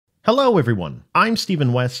Hello everyone, I'm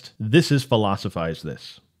Stephen West, this is Philosophize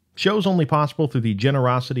This. Show's only possible through the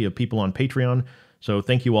generosity of people on Patreon, so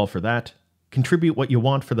thank you all for that. Contribute what you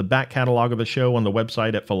want for the back catalog of the show on the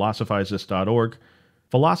website at philosophizethis.org.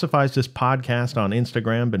 Philosophize This podcast on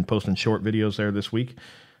Instagram, been posting short videos there this week.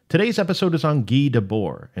 Today's episode is on Guy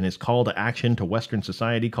Debord and his call to action to Western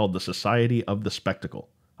society called the Society of the Spectacle.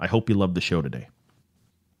 I hope you love the show today.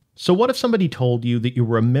 So what if somebody told you that you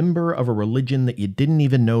were a member of a religion that you didn't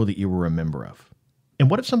even know that you were a member of?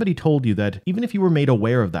 And what if somebody told you that even if you were made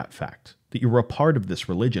aware of that fact, that you were a part of this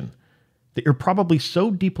religion, that you're probably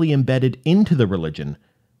so deeply embedded into the religion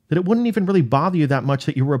that it wouldn't even really bother you that much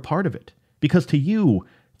that you were a part of it? Because to you,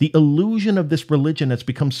 the illusion of this religion has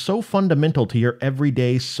become so fundamental to your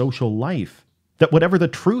everyday social life that whatever the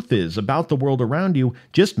truth is about the world around you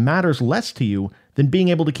just matters less to you than being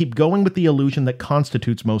able to keep going with the illusion that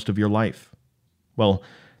constitutes most of your life. Well,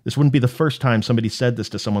 this wouldn't be the first time somebody said this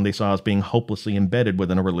to someone they saw as being hopelessly embedded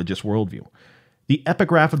within a religious worldview. The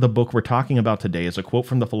epigraph of the book we're talking about today is a quote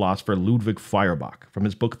from the philosopher Ludwig Feuerbach from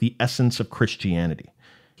his book The Essence of Christianity.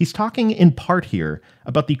 He's talking in part here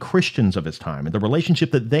about the Christians of his time and the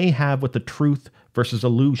relationship that they have with the truth versus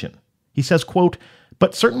illusion. He says, quote,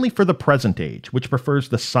 "But certainly for the present age, which prefers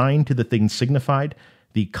the sign to the thing signified,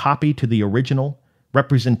 the copy to the original,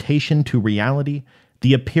 representation to reality,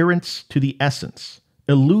 the appearance to the essence,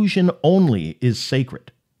 illusion only is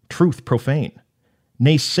sacred, truth profane.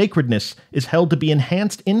 Nay, sacredness is held to be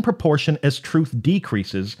enhanced in proportion as truth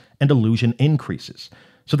decreases and illusion increases,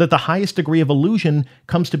 so that the highest degree of illusion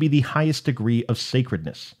comes to be the highest degree of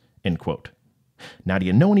sacredness." End quote. Now, do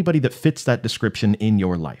you know anybody that fits that description in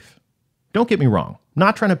your life? Don't get me wrong,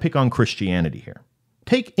 not trying to pick on Christianity here.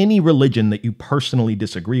 Take any religion that you personally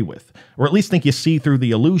disagree with, or at least think you see through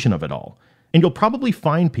the illusion of it all, and you'll probably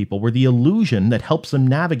find people where the illusion that helps them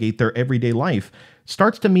navigate their everyday life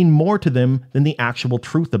starts to mean more to them than the actual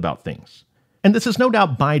truth about things. And this is no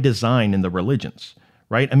doubt by design in the religions,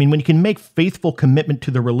 right? I mean, when you can make faithful commitment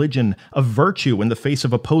to the religion a virtue in the face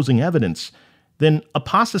of opposing evidence, then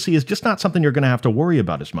apostasy is just not something you're going to have to worry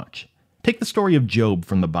about as much. Take the story of Job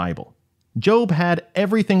from the Bible. Job had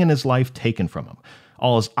everything in his life taken from him.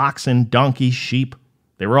 All his oxen, donkeys, sheep,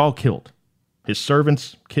 they were all killed. His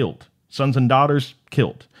servants, killed. Sons and daughters,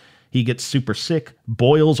 killed. He gets super sick,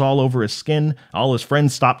 boils all over his skin, all his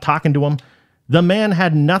friends stop talking to him. The man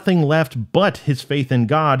had nothing left but his faith in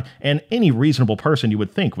God, and any reasonable person you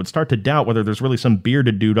would think would start to doubt whether there's really some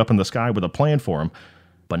bearded dude up in the sky with a plan for him.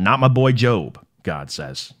 But not my boy Job, God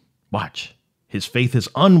says. Watch. His faith is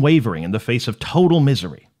unwavering in the face of total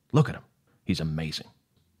misery. Look at him. He's amazing.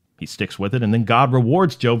 He sticks with it, and then God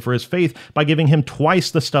rewards Job for his faith by giving him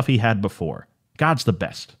twice the stuff he had before. God's the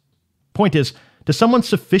best. Point is, to someone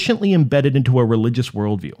sufficiently embedded into a religious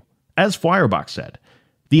worldview, as Feuerbach said,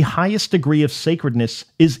 the highest degree of sacredness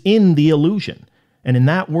is in the illusion, and in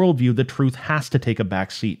that worldview, the truth has to take a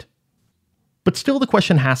back seat. But still, the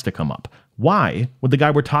question has to come up. Why would the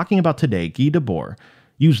guy we're talking about today, Guy Debord,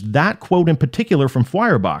 use that quote in particular from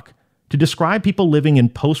Feuerbach to describe people living in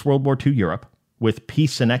post-World War II Europe, with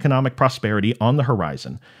peace and economic prosperity on the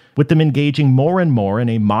horizon, with them engaging more and more in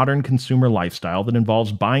a modern consumer lifestyle that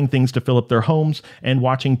involves buying things to fill up their homes and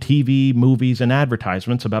watching TV, movies, and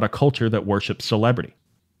advertisements about a culture that worships celebrity?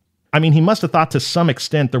 I mean, he must have thought to some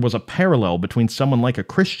extent there was a parallel between someone like a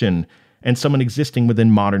Christian and someone existing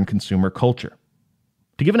within modern consumer culture.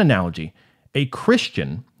 To give an analogy, a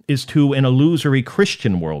Christian is to an illusory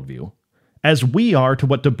Christian worldview as we are to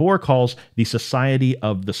what Debord calls the Society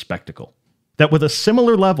of the Spectacle. That with a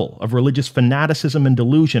similar level of religious fanaticism and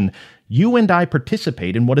delusion, you and I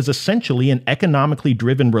participate in what is essentially an economically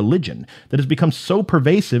driven religion that has become so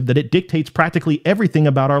pervasive that it dictates practically everything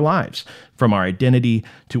about our lives, from our identity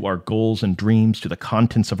to our goals and dreams to the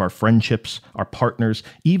contents of our friendships, our partners,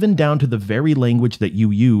 even down to the very language that you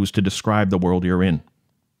use to describe the world you're in.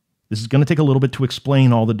 This is going to take a little bit to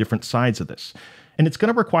explain all the different sides of this, and it's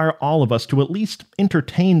going to require all of us to at least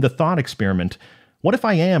entertain the thought experiment. What if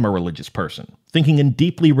I am a religious person, thinking in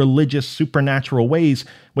deeply religious, supernatural ways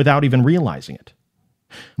without even realizing it?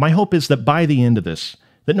 My hope is that by the end of this,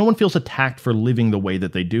 that no one feels attacked for living the way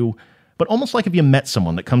that they do, but almost like if you met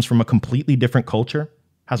someone that comes from a completely different culture,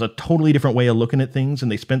 has a totally different way of looking at things,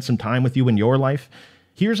 and they spent some time with you in your life,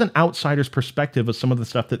 here's an outsider's perspective of some of the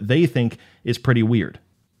stuff that they think is pretty weird.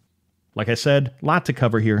 Like I said, a lot to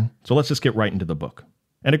cover here, so let's just get right into the book.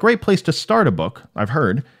 And a great place to start a book, I've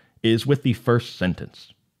heard, is with the first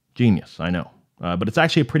sentence. Genius, I know. But it's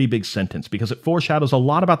actually a pretty big sentence because it foreshadows a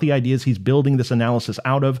lot about the ideas he's building this analysis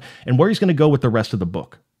out of and where he's going to go with the rest of the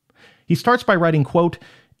book. He starts by writing, quote,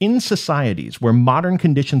 "In societies where modern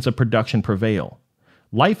conditions of production prevail,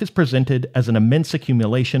 life is presented as an immense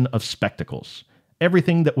accumulation of spectacles.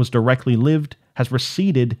 Everything that was directly lived has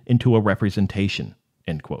receded into a representation,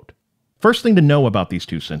 end quote. First thing to know about these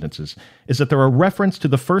two sentences is that they're a reference to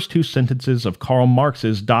the first two sentences of Karl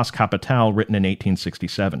Marx's Das Kapital written in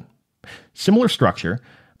 1867. Similar structure,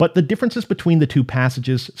 but the differences between the two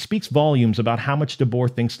passages speaks volumes about how much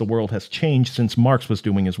Debord thinks the world has changed since Marx was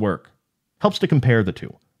doing his work. Helps to compare the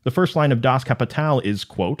two. The first line of Das Kapital is,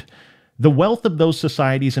 quote, "The wealth of those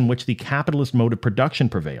societies in which the capitalist mode of production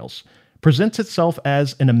prevails presents itself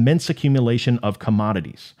as an immense accumulation of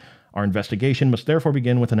commodities. Our investigation must therefore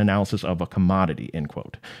begin with an analysis of a commodity," end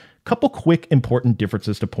quote. Couple quick important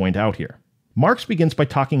differences to point out here. Marx begins by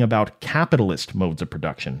talking about capitalist modes of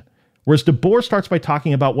production, whereas Debord starts by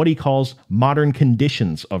talking about what he calls modern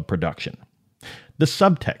conditions of production. The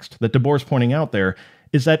subtext that Debord's pointing out there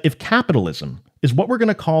is that if capitalism is what we're going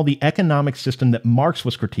to call the economic system that Marx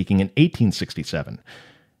was critiquing in 1867,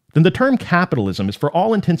 then the term capitalism is for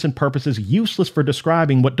all intents and purposes useless for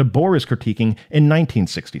describing what Debord is critiquing in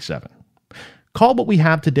 1967. Call what we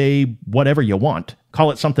have today whatever you want.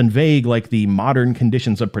 Call it something vague like the modern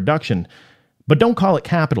conditions of production, but don't call it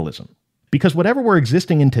capitalism. Because whatever we're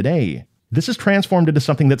existing in today, this is transformed into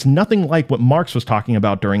something that's nothing like what Marx was talking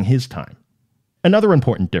about during his time. Another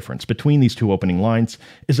important difference between these two opening lines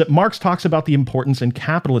is that Marx talks about the importance in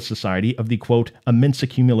capitalist society of the, quote, immense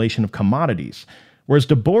accumulation of commodities, whereas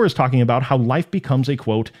Debord is talking about how life becomes a,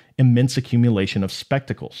 quote, immense accumulation of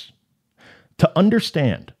spectacles. To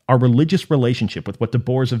understand our religious relationship with what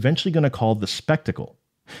Debord is eventually going to call the spectacle,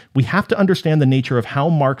 we have to understand the nature of how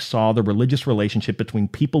Marx saw the religious relationship between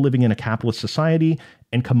people living in a capitalist society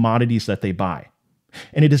and commodities that they buy.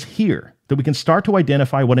 And it is here that we can start to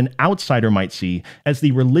identify what an outsider might see as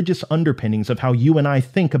the religious underpinnings of how you and I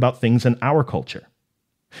think about things in our culture.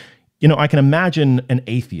 You know, I can imagine an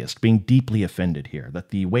atheist being deeply offended here,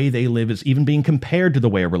 that the way they live is even being compared to the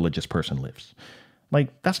way a religious person lives.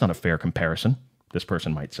 Like, that's not a fair comparison, this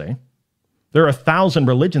person might say. There are 1,000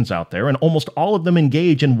 religions out there, and almost all of them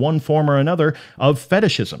engage in one form or another of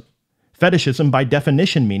fetishism. Fetishism, by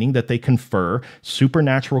definition, meaning that they confer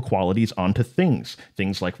supernatural qualities onto things.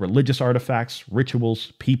 Things like religious artifacts,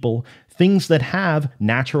 rituals, people, things that have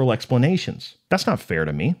natural explanations. That's not fair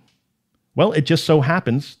to me. Well, it just so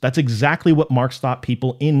happens that's exactly what Marx thought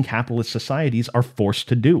people in capitalist societies are forced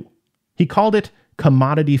to do. He called it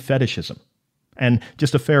commodity fetishism. And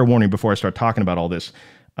just a fair warning before I start talking about all this,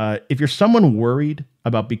 if you're someone worried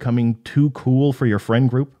about becoming too cool for your friend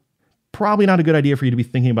group, probably not a good idea for you to be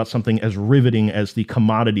thinking about something as riveting as the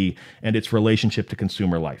commodity and its relationship to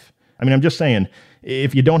consumer life. I mean, I'm just saying,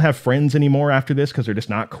 if you don't have friends anymore after this because they're just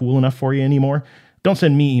not cool enough for you anymore, don't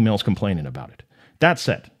send me emails complaining about it. That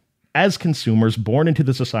said, as consumers born into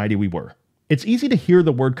the society we were, it's easy to hear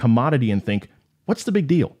the word commodity and think, what's the big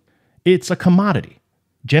deal? It's a commodity.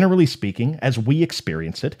 Generally speaking, as we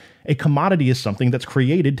experience it, a commodity is something that's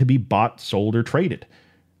created to be bought, sold, or traded.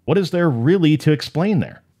 What is there really to explain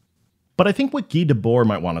there? But I think what Guy Debord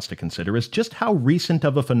might want us to consider is just how recent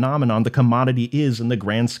of a phenomenon the commodity is in the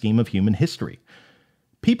grand scheme of human history.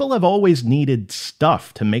 People have always needed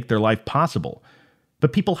stuff to make their life possible,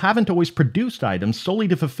 but people haven't always produced items solely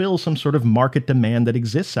to fulfill some sort of market demand that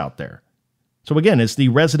exists out there. So again, as the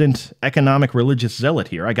resident economic religious zealot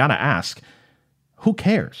here, I gotta ask, who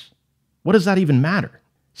cares? What does that even matter?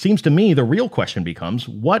 Seems to me the real question becomes,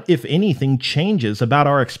 what, if anything, changes about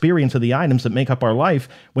our experience of the items that make up our life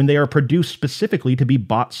when they are produced specifically to be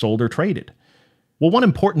bought, sold, or traded? Well, one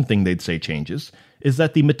important thing they'd say changes is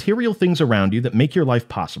that the material things around you that make your life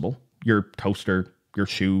possible, your toaster, your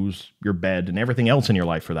shoes, your bed, and everything else in your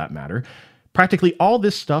life for that matter, practically all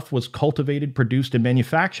this stuff was cultivated, produced, and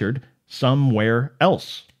manufactured somewhere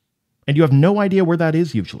else. And you have no idea where that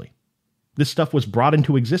is usually. This stuff was brought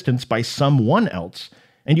into existence by someone else,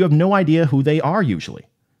 and you have no idea who they are usually.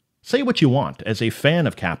 Say what you want as a fan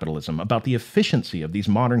of capitalism about the efficiency of these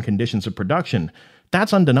modern conditions of production,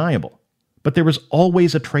 that's undeniable. But there is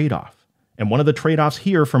always a trade-off. And one of the trade-offs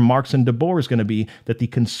here from Marx and Debord is going to be that the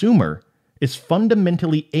consumer is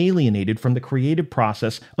fundamentally alienated from the creative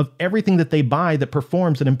process of everything that they buy that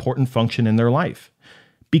performs an important function in their life.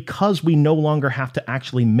 Because we no longer have to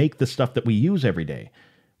actually make the stuff that we use every day,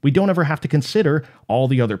 we don't ever have to consider all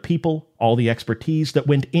the other people, all the expertise that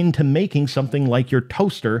went into making something like your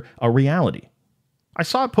toaster a reality. I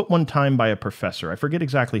saw it put one time by a professor. I forget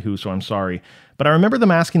exactly who, so I'm sorry. But I remember them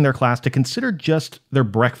asking their class to consider just their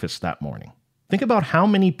breakfast that morning. Think about how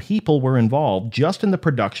many people were involved just in the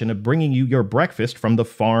production of bringing you your breakfast from the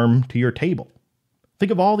farm to your table.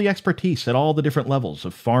 Think of all the expertise at all the different levels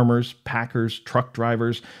of farmers, packers, truck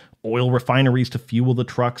drivers, oil refineries to fuel the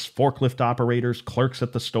trucks, forklift operators, clerks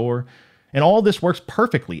at the store. And all this works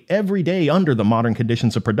perfectly every day under the modern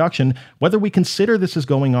conditions of production, whether we consider this as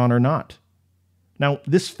going on or not. Now,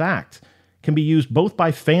 this fact can be used both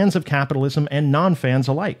by fans of capitalism and non-fans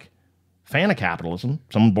alike. Fan of capitalism,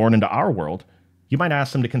 someone born into our world, you might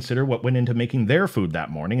ask them to consider what went into making their food that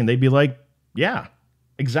morning, and they'd be like, yeah,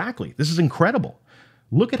 exactly. This is incredible.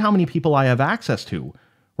 Look at how many people I have access to,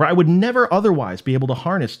 where I would never otherwise be able to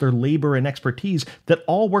harness their labor and expertise that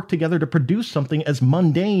all work together to produce something as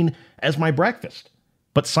mundane as my breakfast.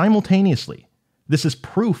 But simultaneously, this is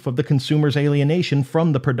proof of the consumer's alienation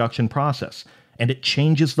from the production process, and it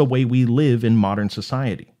changes the way we live in modern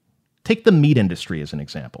society. Take the meat industry as an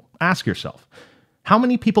example. Ask yourself, how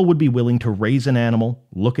many people would be willing to raise an animal,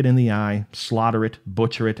 look it in the eye, slaughter it,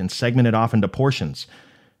 butcher it, and segment it off into portions,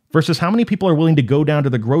 versus how many people are willing to go down to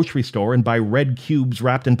the grocery store and buy red cubes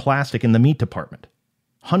wrapped in plastic in the meat department?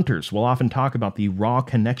 Hunters will often talk about the raw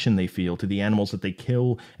connection they feel to the animals that they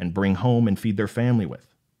kill and bring home and feed their family with.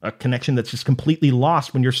 A connection that's just completely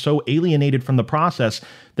lost when you're so alienated from the process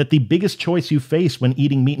that the biggest choice you face when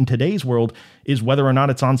eating meat in today's world is whether or not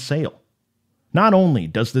it's on sale. Not only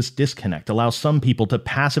does this disconnect allow some people to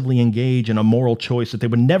passively engage in a moral choice that they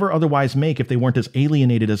would never otherwise make if they weren't as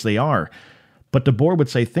alienated as they are, but Debord would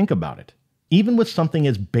say, think about it. Even with something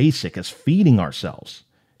as basic as feeding ourselves,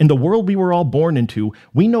 in the world we were all born into,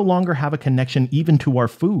 we no longer have a connection even to our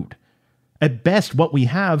food. At best, what we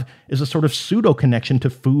have is a sort of pseudo-connection to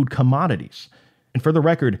food commodities. And for the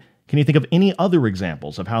record, can you think of any other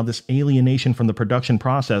examples of how this alienation from the production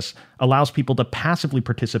process allows people to passively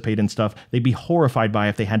participate in stuff they'd be horrified by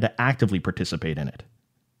if they had to actively participate in it?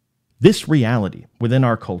 This reality within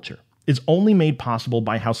our culture is only made possible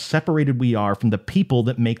by how separated we are from the people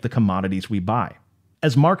that make the commodities we buy.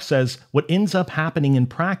 As Marx says, what ends up happening in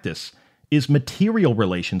practice is material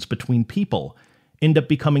relations between people end up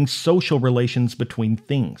becoming social relations between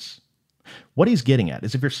things. What he's getting at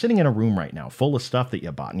is if you're sitting in a room right now full of stuff that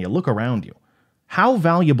you bought and you look around you, how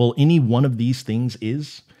valuable any one of these things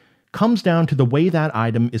is comes down to the way that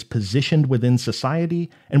item is positioned within society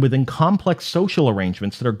and within complex social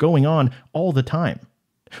arrangements that are going on all the time.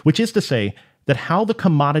 Which is to say that how the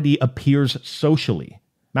commodity appears socially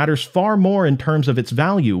matters far more in terms of its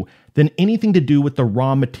value than anything to do with the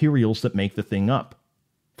raw materials that make the thing up.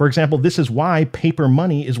 For example, this is why paper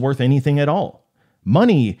money is worth anything at all.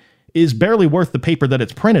 Money is barely worth the paper that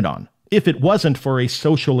it's printed on, if it wasn't for a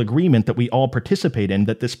social agreement that we all participate in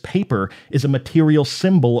that this paper is a material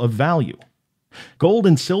symbol of value. Gold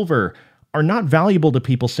and silver are not valuable to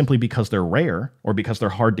people simply because they're rare or because they're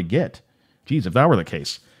hard to get. Geez, if that were the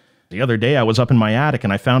case. The other day I was up in my attic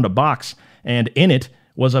and I found a box, and in it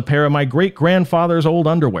was a pair of my great-grandfather's old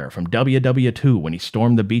underwear from WW2 when he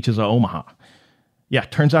stormed the beaches of Omaha. Yeah,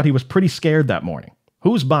 turns out he was pretty scared that morning.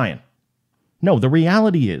 Who's buying? No, the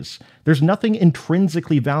reality is, there's nothing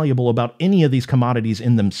intrinsically valuable about any of these commodities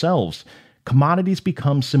in themselves. Commodities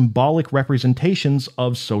become symbolic representations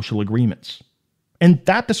of social agreements. And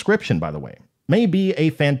that description, by the way, may be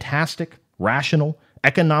a fantastic, rational,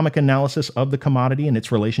 economic analysis of the commodity and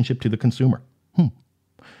its relationship to the consumer.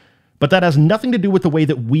 But that has nothing to do with the way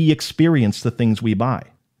that we experience the things we buy.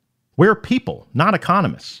 We're people, not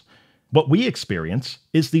economists. What we experience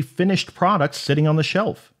is the finished product sitting on the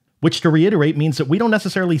shelf, which, to reiterate, means that we don't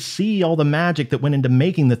necessarily see all the magic that went into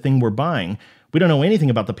making the thing we're buying. We don't know anything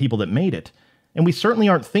about the people that made it. And we certainly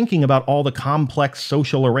aren't thinking about all the complex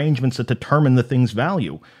social arrangements that determine the thing's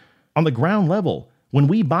value. On the ground level, when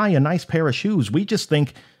we buy a nice pair of shoes, we just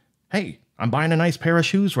think, hey, I'm buying a nice pair of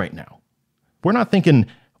shoes right now. We're not thinking,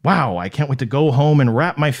 wow, I can't wait to go home and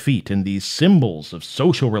wrap my feet in these symbols of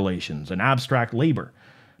social relations and abstract labor.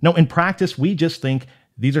 No, in practice, we just think,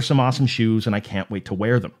 these are some awesome shoes and I can't wait to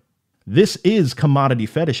wear them. This is commodity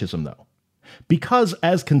fetishism, though. Because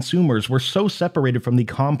as consumers, we're so separated from the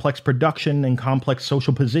complex production and complex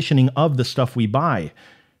social positioning of the stuff we buy,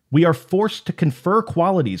 we are forced to confer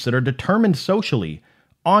qualities that are determined socially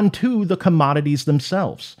onto the commodities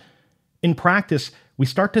themselves. In practice, we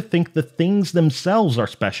start to think the things themselves are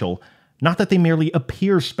special, not that they merely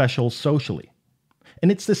appear special socially.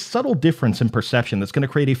 And it's this subtle difference in perception that's going to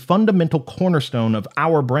create a fundamental cornerstone of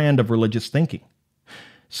our brand of religious thinking.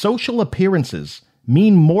 Social appearances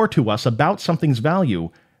mean more to us about something's value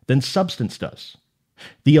than substance does.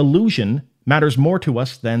 The illusion matters more to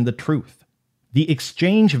us than the truth. The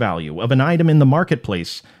exchange value of an item in the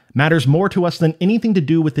marketplace matters more to us than anything to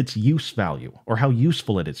do with its use value or how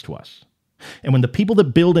useful it is to us. And when the people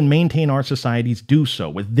that build and maintain our societies do so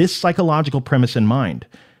with this psychological premise in mind,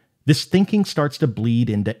 this thinking starts to bleed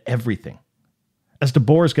into everything. As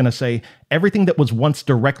Debord is going to say, everything that was once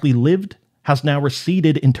directly lived has now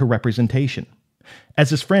receded into representation.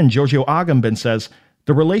 As his friend Giorgio Agamben says,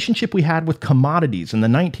 the relationship we had with commodities in the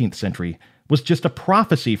 19th century was just a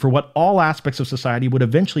prophecy for what all aspects of society would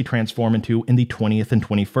eventually transform into in the 20th and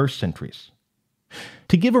 21st centuries.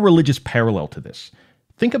 To give a religious parallel to this,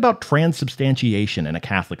 think about transubstantiation in a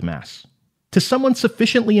Catholic Mass. To someone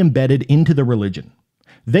sufficiently embedded into the religion,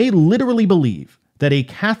 they literally believe that a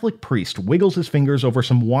Catholic priest wiggles his fingers over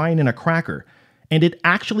some wine and a cracker, and it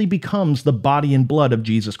actually becomes the body and blood of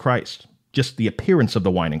Jesus Christ. Just the appearance of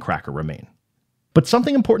the wine and cracker remain. But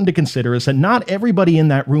something important to consider is that not everybody in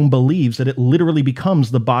that room believes that it literally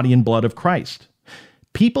becomes the body and blood of Christ.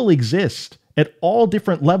 People exist at all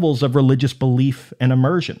different levels of religious belief and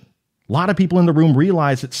immersion. A lot of people in the room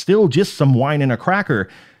realize it's still just some wine and a cracker,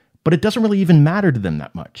 but it doesn't really even matter to them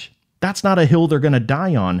that much. That's not a hill they're going to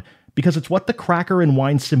die on, because it's what the cracker and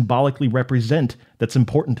wine symbolically represent that's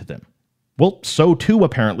important to them. Well, so too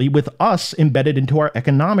apparently with us embedded into our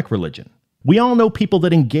economic religion. We all know people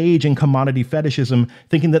that engage in commodity fetishism,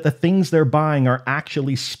 thinking that the things they're buying are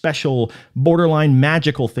actually special, borderline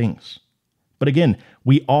magical things. But again,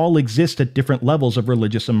 we all exist at different levels of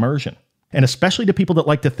religious immersion. And especially to people that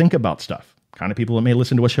like to think about stuff, kind of people that may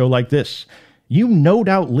listen to a show like this, you no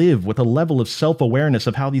doubt live with a level of self-awareness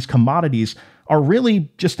of how these commodities are really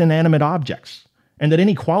just inanimate objects, and that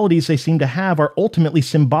any qualities they seem to have are ultimately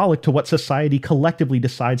symbolic to what society collectively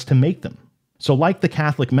decides to make them. So like the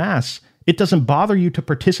Catholic Mass, it doesn't bother you to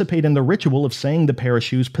participate in the ritual of saying the pair of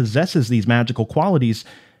shoes possesses these magical qualities,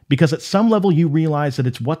 because at some level you realize that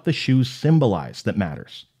it's what the shoes symbolize that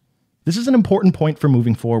matters. This is an important point for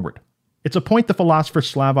moving forward. It's a point the philosopher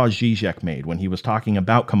Slavoj Žižek made when he was talking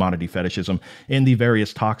about commodity fetishism in the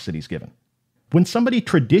various talks that he's given. When somebody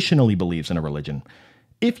traditionally believes in a religion,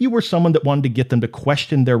 if you were someone that wanted to get them to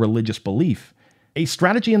question their religious belief, a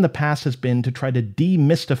strategy in the past has been to try to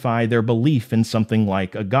demystify their belief in something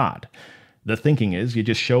like a god. The thinking is you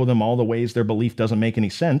just show them all the ways their belief doesn't make any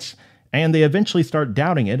sense, and they eventually start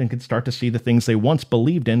doubting it and can start to see the things they once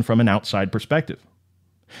believed in from an outside perspective.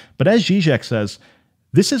 But as Žižek says,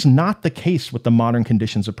 this is not the case with the modern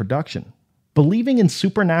conditions of production. Believing in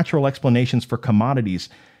supernatural explanations for commodities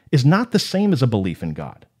is not the same as a belief in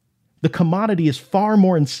God. The commodity is far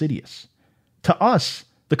more insidious. To us,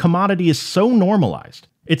 the commodity is so normalized.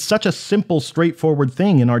 It's such a simple, straightforward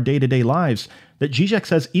thing in our day-to-day lives that Žižek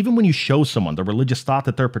says even when you show someone the religious thought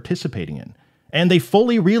that they're participating in, and they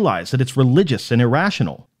fully realize that it's religious and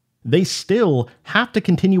irrational, they still have to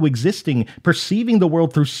continue existing, perceiving the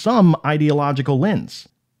world through some ideological lens.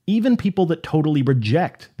 Even people that totally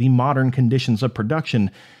reject the modern conditions of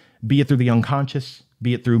production, be it through the unconscious,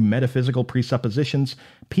 be it through metaphysical presuppositions,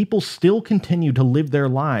 people still continue to live their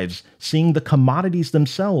lives seeing the commodities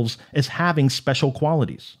themselves as having special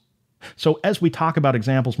qualities. So as we talk about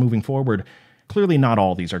examples moving forward, clearly not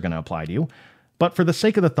all these are going to apply to you, but for the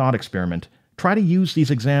sake of the thought experiment, try to use these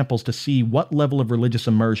examples to see what level of religious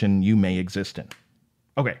immersion you may exist in.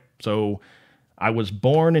 Okay, so I was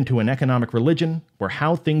born into an economic religion where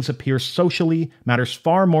how things appear socially matters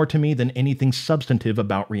far more to me than anything substantive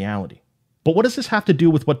about reality. But what does this have to do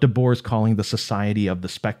with what Debord is calling the society of the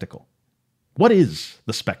spectacle? What is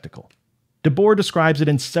the spectacle? Debord describes it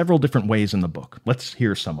in several different ways in the book. Let's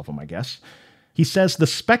hear some of them, I guess. He says the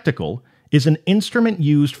spectacle is an instrument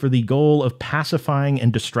used for the goal of pacifying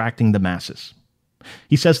and distracting the masses.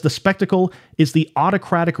 He says the spectacle is the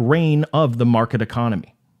autocratic reign of the market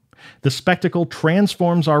economy. The spectacle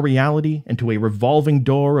transforms our reality into a revolving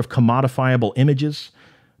door of commodifiable images,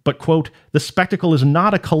 but, quote, the spectacle is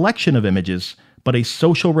not a collection of images, but a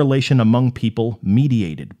social relation among people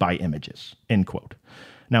mediated by images, end quote.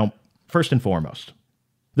 Now, first and foremost,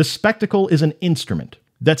 the spectacle is an instrument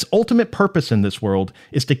that's ultimate purpose in this world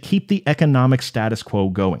is to keep the economic status quo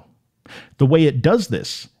going. The way it does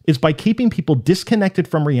this is by keeping people disconnected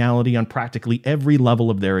from reality on practically every level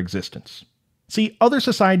of their existence. See, other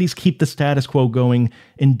societies keep the status quo going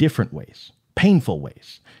in different ways, painful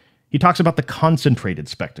ways. He talks about the concentrated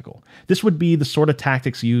spectacle. This would be the sort of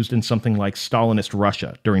tactics used in something like Stalinist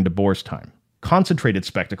Russia during Debord's time. Concentrated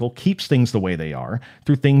spectacle keeps things the way they are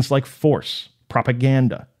through things like force,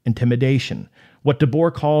 propaganda, intimidation, what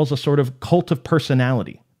Debord calls a sort of cult of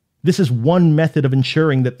personality. This is one method of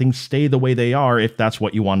ensuring that things stay the way they are if that's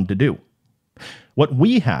what you wanted to do. What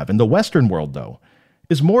we have in the Western world, though,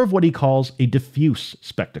 is more of what he calls a diffuse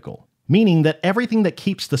spectacle, meaning that everything that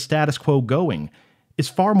keeps the status quo going is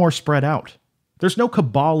far more spread out. There's no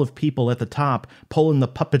cabal of people at the top pulling the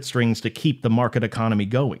puppet strings to keep the market economy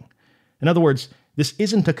going. In other words, this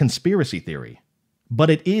isn't a conspiracy theory, but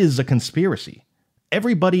it is a conspiracy.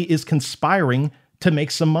 Everybody is conspiring to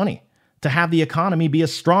make some money, to have the economy be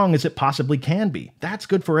as strong as it possibly can be. That's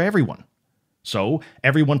good for everyone. So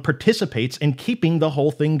everyone participates in keeping the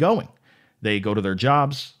whole thing going. They go to their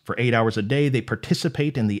jobs for 8 hours a day. They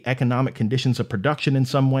participate in the economic conditions of production in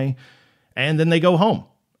some way. And then they go home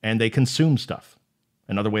and they consume stuff.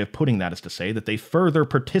 Another way of putting that is to say that they further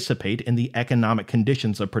participate in the economic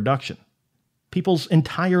conditions of production. People's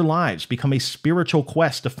entire lives become a spiritual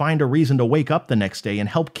quest to find a reason to wake up the next day and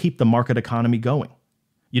help keep the market economy going.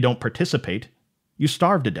 You don't participate, you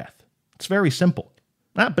starve to death. It's very simple.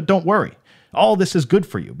 But don't worry. All this is good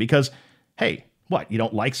for you because, hey, what, you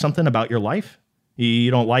don't like something about your life?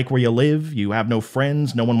 You don't like where you live? You have no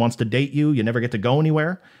friends? No one wants to date you? You never get to go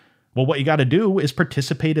anywhere? Well, what you got to do is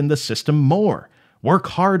participate in the system more. Work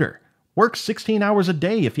harder. Work 16 hours a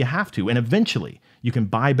day if you have to, and eventually you can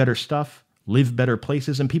buy better stuff, live better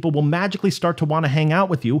places, and people will magically start to want to hang out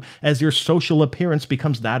with you as your social appearance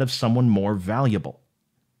becomes that of someone more valuable.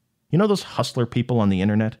 You know those hustler people on the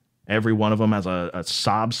internet? Every one of them has a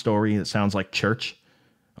sob story that sounds like church.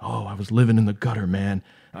 Oh, I was living in the gutter, man.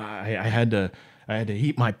 I had to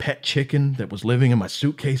eat my pet chicken that was living in my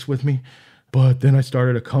suitcase with me. But then I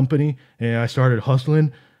started a company and I started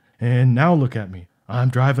hustling. And now look at me. I'm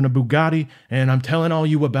driving a Bugatti and I'm telling all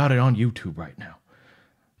you about it on YouTube right now.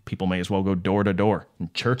 People may as well go door to door in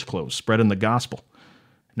church clothes, spreading the gospel.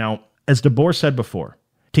 Now, as Debord said before,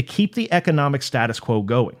 to keep the economic status quo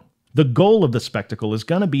going, the goal of the spectacle is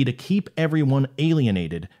going to be to keep everyone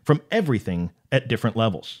alienated from everything at different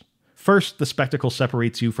levels. First, the spectacle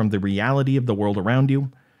separates you from the reality of the world around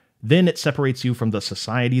you. Then it separates you from the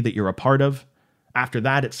society that you're a part of. After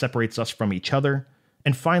that, it separates us from each other.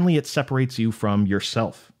 And finally, it separates you from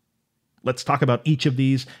yourself. Let's talk about each of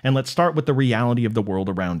these, and let's start with the reality of the world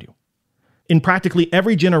around you. In practically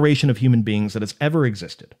every generation of human beings that has ever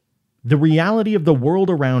existed, the reality of the world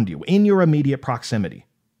around you, in your immediate proximity,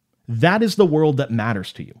 that is the world that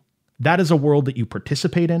matters to you. That is a world that you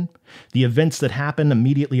participate in. The events that happen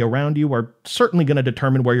immediately around you are certainly going to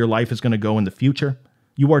determine where your life is going to go in the future.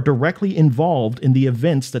 You are directly involved in the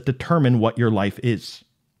events that determine what your life is.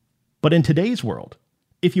 But in today's world,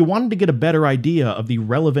 if you wanted to get a better idea of the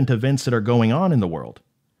relevant events that are going on in the world,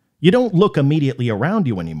 you don't look immediately around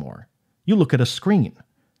you anymore. You look at a screen.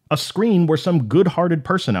 A screen where some good-hearted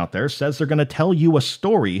person out there says they're going to tell you a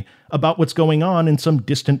story about what's going on in some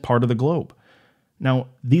distant part of the globe. Now,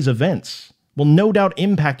 these events will no doubt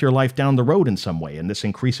impact your life down the road in some way in this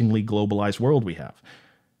increasingly globalized world we have.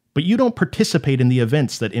 But you don't participate in the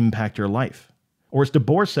events that impact your life. Or as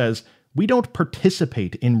Debord says, we don't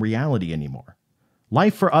participate in reality anymore.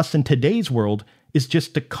 Life for us in today's world is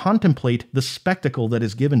just to contemplate the spectacle that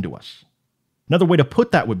is given to us. Another way to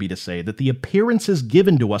put that would be to say that the appearances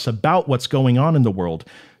given to us about what's going on in the world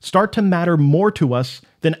start to matter more to us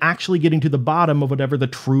than actually getting to the bottom of whatever the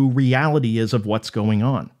true reality is of what's going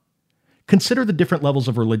on. Consider the different levels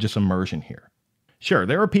of religious immersion here. Sure,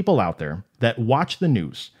 there are people out there that watch the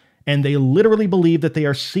news and they literally believe that they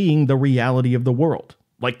are seeing the reality of the world,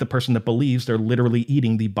 like the person that believes they're literally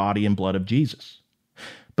eating the body and blood of Jesus.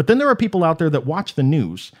 But then there are people out there that watch the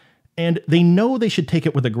news, and they know they should take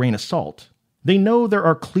it with a grain of salt. They know there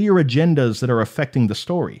are clear agendas that are affecting the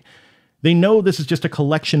story. They know this is just a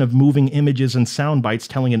collection of moving images and sound bites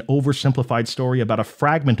telling an oversimplified story about a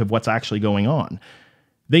fragment of what's actually going on.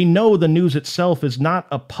 They know the news itself is not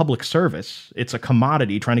a public service. It's a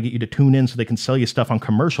commodity trying to get you to tune in so they can sell you stuff on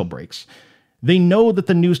commercial breaks. They know that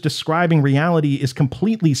the news describing reality is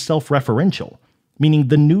completely self-referential, meaning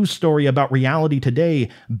the news story about reality today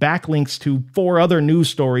backlinks to 4 other news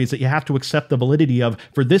stories that you have to accept the validity of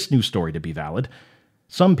for this news story to be valid.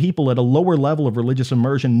 Some people at a lower level of religious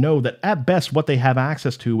immersion know that at best what they have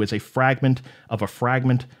access to is a fragment of a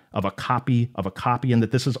fragment of a copy of a copy, and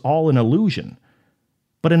that this is all an illusion.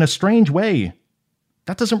 But in a strange way,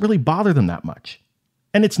 that doesn't really bother them that much.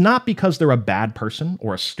 And it's not because they're a bad person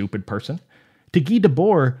or a stupid person. To Guy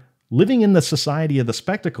Debord, living in the society of the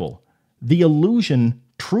spectacle, the illusion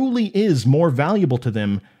truly is more valuable to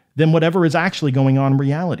them than whatever is actually going on in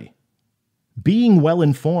reality. Being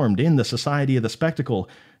well-informed in the society of the spectacle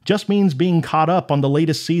just means being caught up on the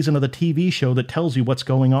latest season of the TV show that tells you what's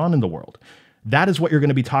going on in the world. That is what you're going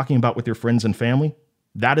to be talking about with your friends and family.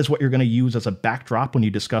 That is what you're going to use as a backdrop when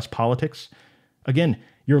you discuss politics. Again,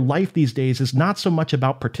 your life these days is not so much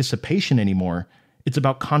about participation anymore. It's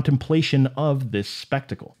about contemplation of this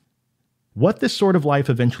spectacle. What this sort of life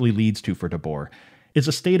eventually leads to for Debord is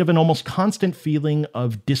a state of an almost constant feeling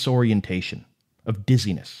of disorientation, of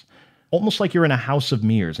dizziness, almost like you're in a house of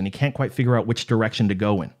mirrors and you can't quite figure out which direction to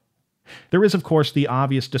go in. There is, of course, the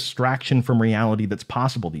obvious distraction from reality that's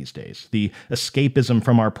possible these days, the escapism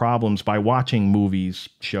from our problems by watching movies,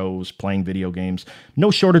 shows, playing video games.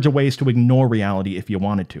 No shortage of ways to ignore reality if you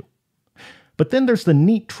wanted to. But then there's the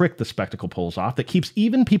neat trick the spectacle pulls off that keeps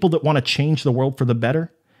even people that want to change the world for the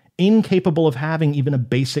better incapable of having even a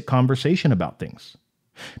basic conversation about things.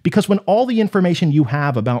 Because when all the information you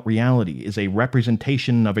have about reality is a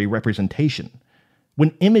representation of a representation,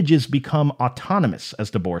 when images become autonomous,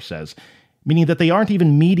 as Debord says, meaning that they aren't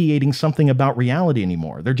even mediating something about reality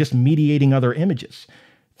anymore, they're just mediating other images.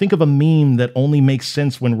 Think of a meme that only makes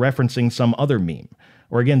sense when referencing some other meme.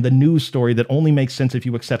 Or again, the news story that only makes sense if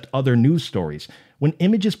you accept other news stories. When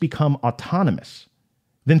images become autonomous,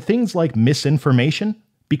 then things like misinformation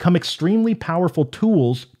become extremely powerful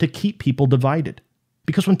tools to keep people divided.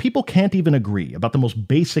 Because when people can't even agree about the most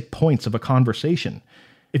basic points of a conversation,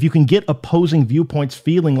 if you can get opposing viewpoints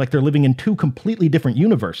feeling like they're living in two completely different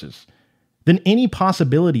universes, then any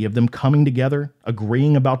possibility of them coming together,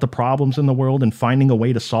 agreeing about the problems in the world and finding a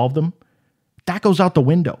way to solve them, that goes out the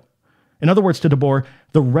window. In other words, to Debord,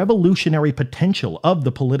 the revolutionary potential of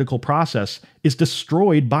the political process is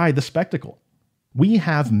destroyed by the spectacle. We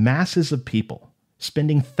have masses of people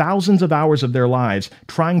spending thousands of hours of their lives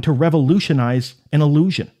trying to revolutionize an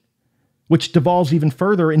illusion, which devolves even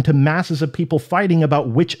further into masses of people fighting about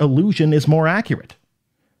which illusion is more accurate.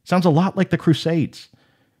 Sounds a lot like the Crusades.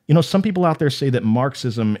 You know, some people out there say that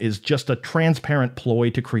Marxism is just a transparent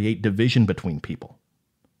ploy to create division between people.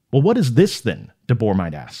 Well, what is this then, Debord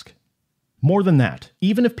might ask? More than that,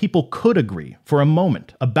 even if people could agree for a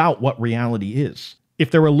moment about what reality is,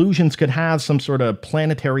 if their illusions could have some sort of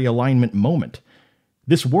planetary alignment moment,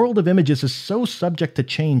 this world of images is so subject to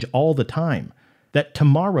change all the time that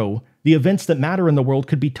tomorrow, the events that matter in the world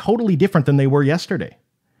could be totally different than they were yesterday.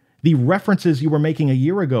 The references you were making a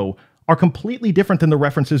year ago are completely different than the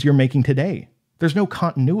references you're making today. There's no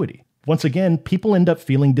continuity. Once again, people end up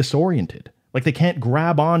feeling disoriented, like they can't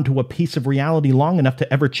grab onto a piece of reality long enough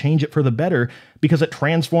to ever change it for the better because it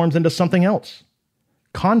transforms into something else.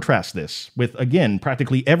 Contrast this with, again,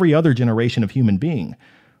 practically every other generation of human being,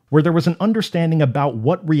 where there was an understanding about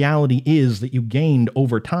what reality is that you gained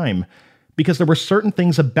over time, because there were certain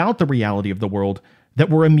things about the reality of the world that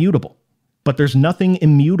were immutable. But there's nothing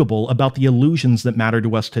immutable about the illusions that matter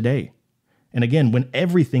to us today. And again, when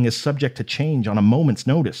everything is subject to change on a moment's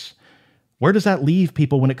notice, where does that leave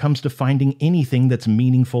people when it comes to finding anything that's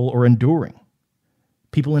meaningful or enduring?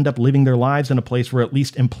 People end up living their lives in a place where, at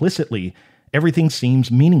least implicitly, everything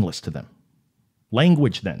seems meaningless to them.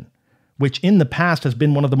 Language, then, which in the past has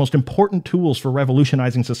been one of the most important tools for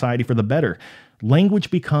revolutionizing society for the better,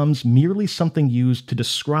 language becomes merely something used to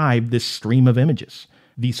describe this stream of images,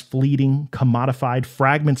 these fleeting, commodified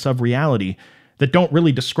fragments of reality that don't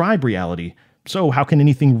really describe reality, so how can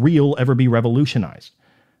anything real ever be revolutionized?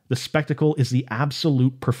 The spectacle is the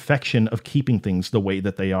absolute perfection of keeping things the way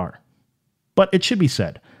that they are. But it should be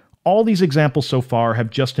said, all these examples so far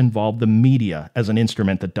have just involved the media as an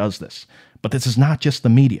instrument that does this. But this is not just the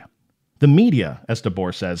media. The media, as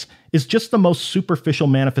Debord says, is just the most superficial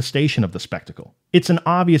manifestation of the spectacle. It's an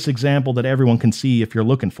obvious example that everyone can see if you're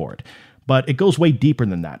looking for it, but it goes way deeper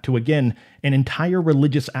than that to, again, an entire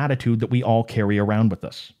religious attitude that we all carry around with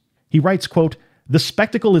us. He writes, quote, "The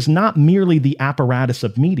spectacle is not merely the apparatus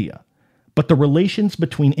of media, but the relations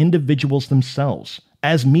between individuals themselves,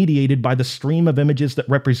 as mediated by the stream of images that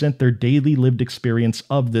represent their daily lived experience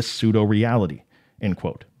of this pseudo-reality." End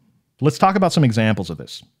quote. Let's talk about some examples of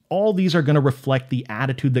this. All these are going to reflect the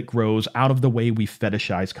attitude that grows out of the way we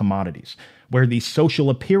fetishize commodities, where the social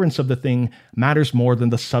appearance of the thing matters more than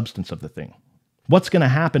the substance of the thing. What's going to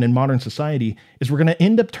happen in modern society is we're going to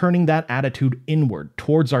end up turning that attitude inward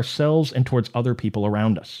towards ourselves and towards other people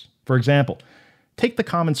around us. For example, take the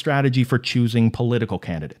common strategy for choosing political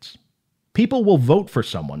candidates. People will vote for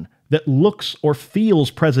someone that looks or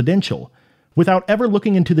feels presidential without ever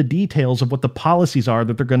looking into the details of what the policies are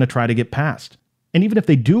that they're going to try to get passed. And even if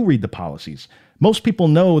they do read the policies, most people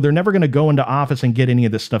know they're never going to go into office and get any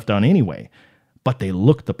of this stuff done anyway. But they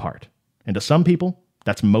look the part. And to some people,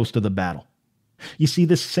 that's most of the battle. You see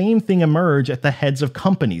this same thing emerge at the heads of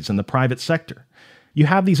companies in the private sector. You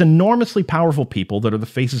have these enormously powerful people that are the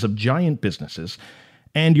faces of giant businesses,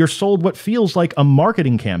 and you're sold what feels like a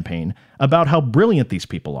marketing campaign about how brilliant these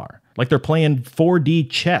people are. Like they're playing 4D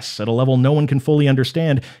chess at a level no one can fully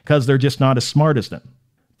understand because they're just not as smart as them.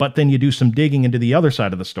 But then you do some digging into the other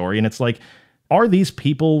side of the story, and it's like, are these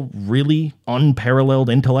people really unparalleled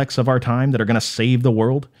intellects of our time that are going to save the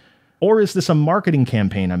world? Or is this a marketing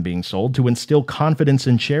campaign I'm being sold to instill confidence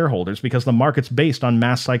in shareholders because the market's based on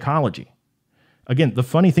mass psychology? Again, the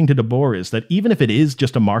funny thing to Debord is that even if it is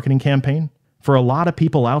just a marketing campaign, for a lot of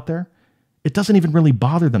people out there, it doesn't even really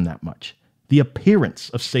bother them that much. The appearance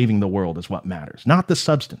of saving the world is what matters, not the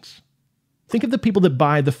substance. Think of the people that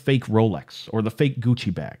buy the fake Rolex or the fake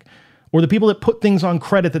Gucci bag, or the people that put things on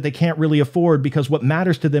credit that they can't really afford because what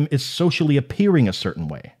matters to them is socially appearing a certain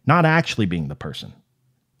way, not actually being the person.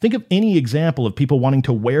 Think of any example of people wanting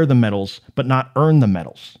to wear the medals but not earn the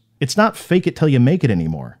medals. It's not fake it till you make it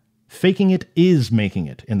anymore. Faking it is making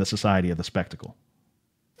it in the society of the spectacle.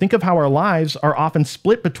 Think of how our lives are often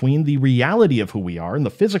split between the reality of who we are in the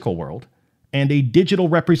physical world and a digital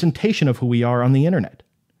representation of who we are on the internet.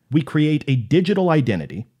 We create a digital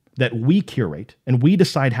identity that we curate and we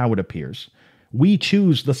decide how it appears. We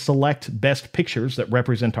choose the select best pictures that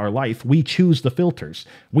represent our life. We choose the filters.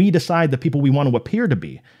 We decide the people we want to appear to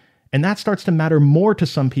be. And that starts to matter more to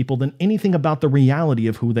some people than anything about the reality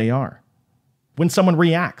of who they are. When someone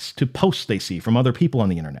reacts to posts they see from other people on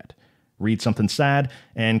the internet, read something sad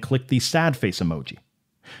and click the sad face emoji.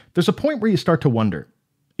 There's a point where you start to wonder,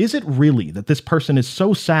 is it really that this person is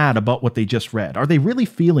so sad about what they just read? Are they really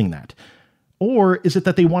feeling that? Or is it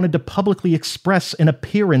that they wanted to publicly express an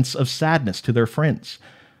appearance of sadness to their friends?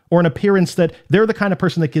 Or an appearance that they're the kind of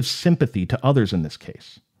person that gives sympathy to others in this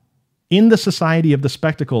case? In the society of the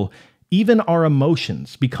spectacle, even our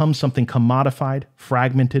emotions become something commodified,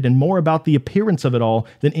 fragmented, and more about the appearance of it all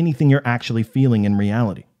than anything you're actually feeling in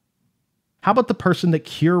reality. How about the person that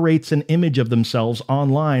curates an image of themselves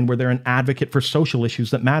online where they're an advocate for social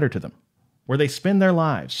issues that matter to them? Where they spend their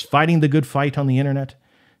lives fighting the good fight on the internet,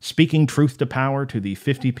 speaking truth to power to the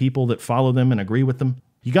 50 people that follow them and agree with them?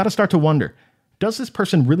 You got to start to wonder, does this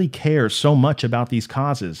person really care so much about these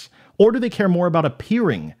causes? Or do they care more about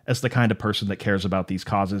appearing as the kind of person that cares about these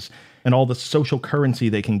causes and all the social currency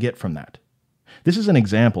they can get from that? This is an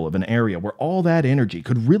example of an area where all that energy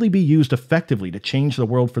could really be used effectively to change the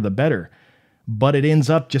world for the better, but it ends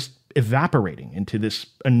up just evaporating into this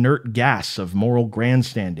inert gas of moral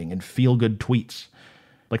grandstanding and feel-good tweets.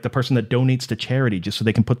 Like the person that donates to charity just so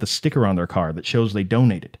they can put the sticker on their car that shows they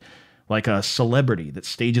donated. Like a celebrity that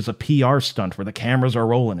stages a PR stunt where the cameras are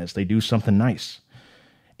rolling as they do something nice.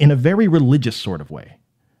 In a very religious sort of way.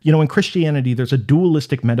 You know, in Christianity, there's a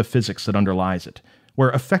dualistic metaphysics that underlies it, where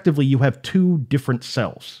effectively you have two different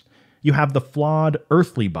selves. You have the flawed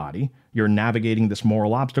earthly body, you're navigating this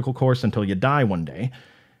moral obstacle course until you die one day,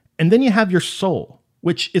 and then you have your soul,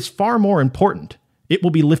 which is far more important. It will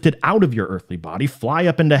be lifted out of your earthly body, fly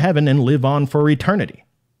up into heaven, and live on for eternity.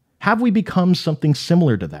 Have we become something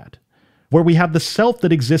similar to that? Where we have the self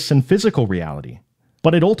that exists in physical reality,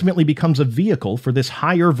 but it ultimately becomes a vehicle for this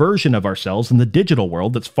higher version of ourselves in the digital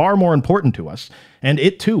world that's far more important to us, and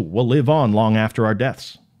it too will live on long after our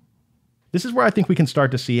deaths. This is where I think we can start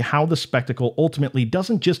to see how the spectacle ultimately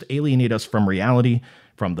doesn't just alienate us from reality,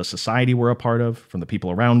 from the society we're a part of, from the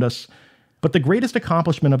people around us, but the greatest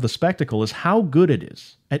accomplishment of the spectacle is how good it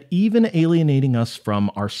is at even alienating us from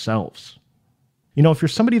ourselves. You know, if you're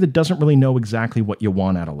somebody that doesn't really know exactly what you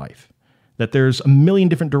want out of life, that there's a million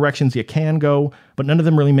different directions you can go, but none of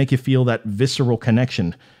them really make you feel that visceral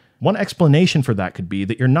connection, one explanation for that could be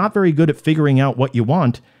that you're not very good at figuring out what you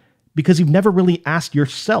want because you've never really asked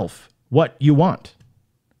yourself what you want.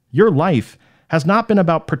 Your life has not been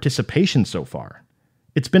about participation so far.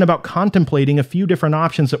 It's been about contemplating a few different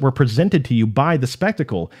options that were presented to you by the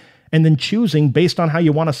spectacle, and then choosing based on how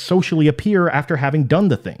you want to socially appear after having done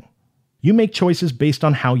the thing. You make choices based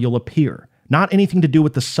on how you'll appear, not anything to do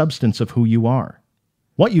with the substance of who you are.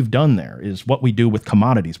 What you've done there is what we do with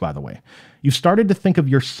commodities, by the way. You've started to think of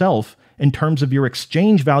yourself in terms of your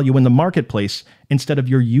exchange value in the marketplace instead of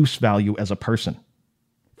your use value as a person.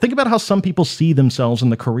 Think about how some people see themselves in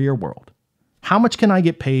the career world. How much can I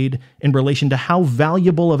get paid in relation to how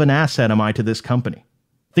valuable of an asset am I to this company?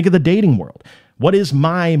 Think of the dating world. What is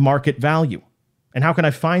my market value? And how can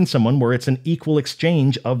I find someone where it's an equal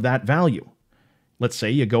exchange of that value? Let's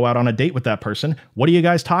say you go out on a date with that person. What do you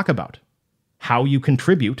guys talk about? How you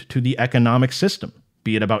contribute to the economic system,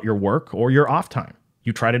 be it about your work or your off time.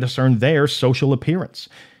 You try to discern their social appearance.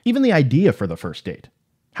 Even the idea for the first date.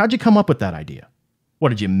 How'd you come up with that idea? What,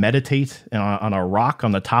 did you meditate on a rock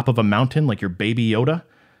on the top of a mountain like your baby Yoda?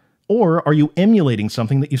 Or are you emulating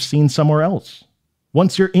something that you've seen somewhere else?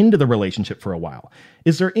 Once you're into the relationship for a while,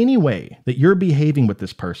 is there any way that you're behaving with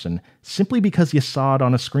this person simply because you saw it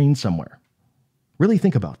on a screen somewhere? Really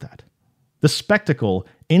think about that. The spectacle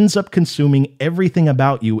ends up consuming everything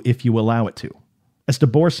about you if you allow it to. As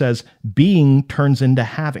Debord says, being turns into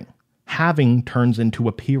having. Having turns into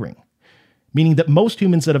appearing. Meaning that most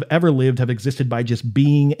humans that have ever lived have existed by just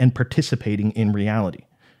being and participating in reality.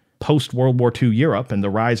 post-World War II Europe and the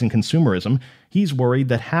rise in consumerism, he's worried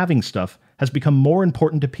that having stuff has become more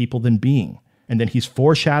important to people than being, and then he's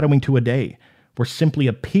foreshadowing to a day where simply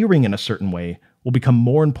appearing in a certain way will become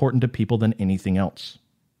more important to people than anything else.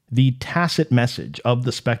 The tacit message of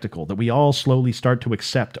the spectacle that we all slowly start to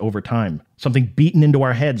accept over time, something beaten into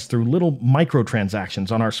our heads through little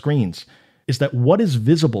microtransactions on our screens, is that what is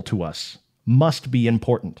visible to us must be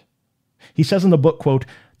important. He says in the book, quote,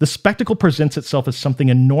 "The spectacle presents itself as something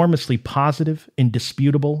enormously positive,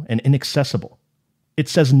 indisputable, and inaccessible. It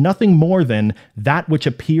says nothing more than that which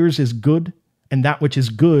appears is good, and that which is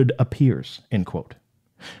good appears," end quote.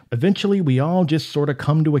 Eventually, we all just sort of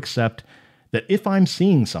come to accept that if I'm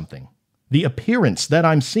seeing something, the appearance that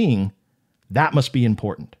I'm seeing, that must be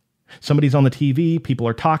important. Somebody's on the TV, people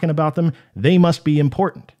are talking about them, they must be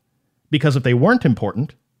important. Because if they weren't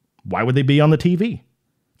important, why would they be on the TV?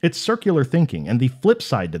 It's circular thinking, and the flip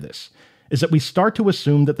side to this is that we start to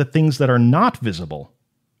assume that the things that are not visible,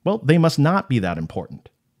 well, they must not be that important.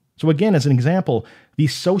 So again, as an example, the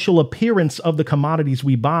social appearance of the commodities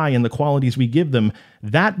we buy and the qualities we give them,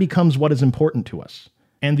 that becomes what is important to us.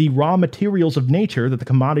 And the raw materials of nature that the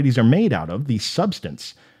commodities are made out of, the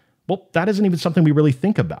substance, well, that isn't even something we really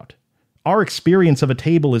think about. Our experience of a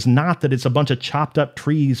table is not that it's a bunch of chopped up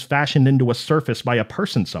trees fashioned into a surface by a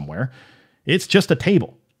person somewhere. It's just a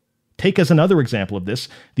table. Take as another example of this,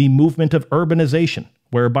 the movement of urbanization,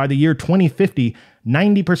 where by the year 2050,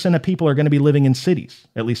 90% of people are going to be living in cities,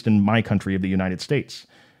 at least in my country of the United States.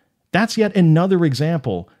 That's yet another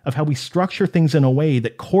example of how we structure things in a way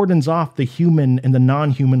that cordons off the human and the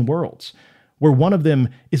non-human worlds, where one of them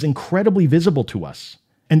is incredibly visible to us,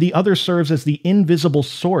 and the other serves as the invisible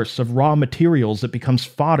source of raw materials that becomes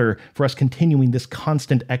fodder for us continuing this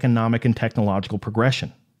constant economic and technological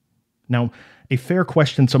progression. Now, a fair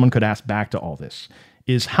question someone could ask back to all this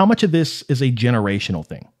is how much of this is a generational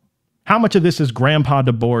thing? How much of this is Grandpa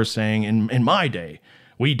Debord saying, in my day,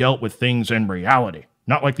 we dealt with things in reality,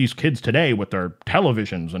 not like these kids today with their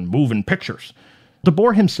televisions and moving pictures.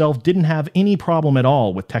 Debord himself didn't have any problem at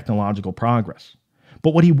all with technological progress.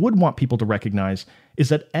 But what he would want people to recognize is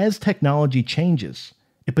that as technology changes,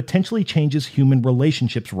 it potentially changes human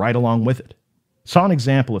relationships right along with it. Saw an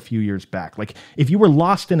example a few years back. Like, if you were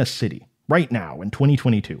lost in a city right now in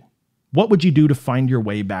 2022, what would you do to find your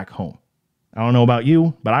way back home? I don't know about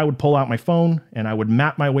you, but I would pull out my phone and I would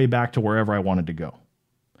map my way back to wherever I wanted to go.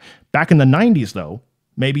 Back in the 90s, though,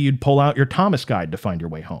 maybe you'd pull out your Thomas guide to find your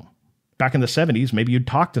way home. Back in the 70s, maybe you'd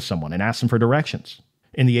talk to someone and ask them for directions.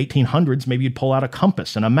 In the 1800s, maybe you'd pull out a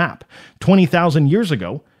compass and a map. 20,000 years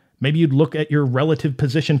ago, maybe you'd look at your relative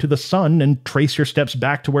position to the sun and trace your steps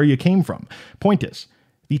back to where you came from. Point is,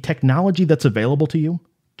 the technology that's available to you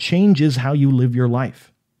changes how you live your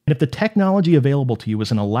life. And if the technology available to you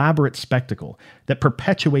is an elaborate spectacle that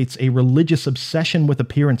perpetuates a religious obsession with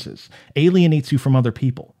appearances, alienates you from other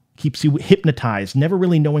people, keeps you hypnotized, never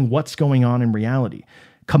really knowing what's going on in reality,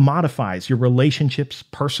 commodifies your relationships,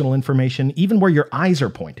 personal information, even where your eyes are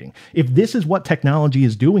pointing, if this is what technology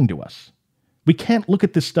is doing to us, we can't look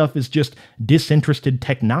at this stuff as just disinterested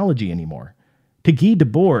technology anymore. To Guy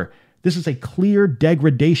Debord, this is a clear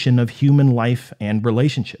degradation of human life and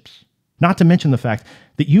relationships. Not to mention the fact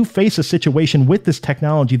that you face a situation with this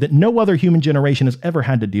technology that no other human generation has ever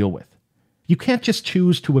had to deal with. You can't just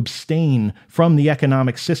choose to abstain from the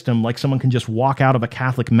economic system like someone can just walk out of a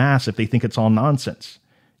Catholic mass if they think it's all nonsense.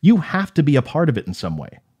 You have to be a part of it in some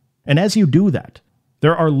way. And as you do that,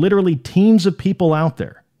 there are literally teams of people out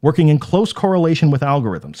there working in close correlation with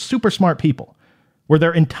algorithms, super smart people, where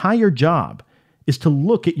their entire job is to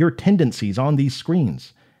look at your tendencies on these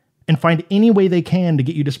screens and find any way they can to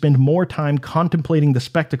get you to spend more time contemplating the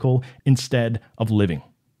spectacle instead of living.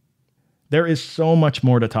 There is so much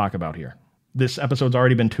more to talk about here. This episode's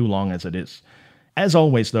already been too long as it is. As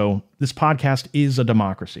always, though, this podcast is a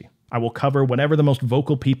democracy. I will cover whatever the most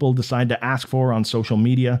vocal people decide to ask for on social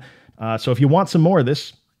media. So if you want some more of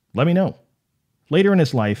this, let me know. Later in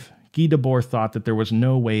his life, Guy Debord thought that there was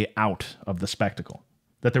no way out of the spectacle,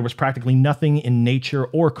 that there was practically nothing in nature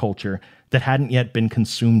or culture that hadn't yet been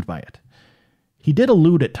consumed by it. He did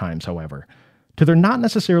allude at times, however, to there not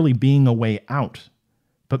necessarily being a way out,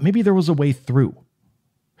 but maybe there was a way through.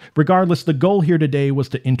 Regardless, the goal here today was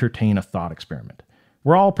to entertain a thought experiment.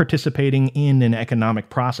 We're all participating in an economic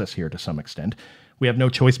process here to some extent. We have no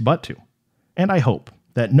choice but to. And I hope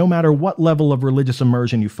that no matter what level of religious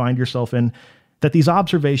immersion you find yourself in, that these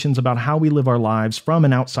observations about how we live our lives from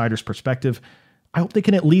an outsider's perspective, I hope they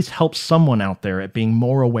can at least help someone out there at being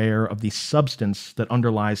more aware of the substance that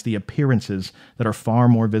underlies the appearances that are far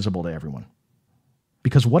more visible to everyone.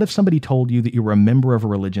 Because what if somebody told you that you were a member of a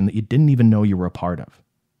religion that you didn't even know you were a part of?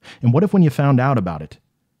 And what if when you found out about it,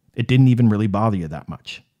 it didn't even really bother you that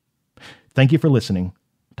much? Thank you for listening.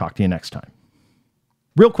 Talk to you next time.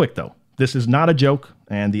 Real quick, though, this is not a joke,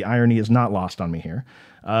 and the irony is not lost on me here.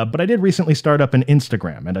 But I did recently start up an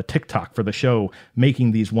Instagram and a TikTok for the show,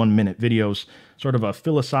 making these 1-minute videos, sort of a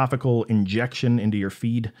philosophical injection into your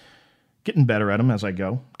feed. Getting better at them as I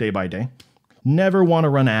go, day by day. Never want to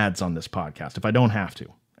run ads on this podcast if I don't have to.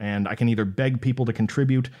 And I can either beg people to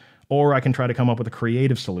contribute, or I can try to come up with a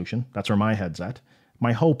creative solution. That's where my head's at.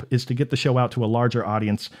 My hope is to get the show out to a larger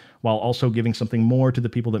audience while also giving something more to the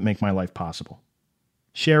people that make my life possible.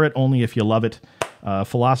 Share it only if you love it.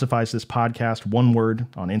 Philosophize this podcast, one word,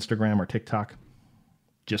 on Instagram or TikTok.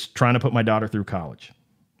 Just trying to put my daughter through college.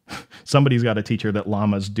 Somebody's got to teach her that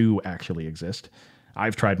llamas do actually exist.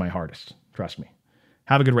 I've tried my hardest. Trust me.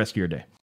 Have a good rest of your day.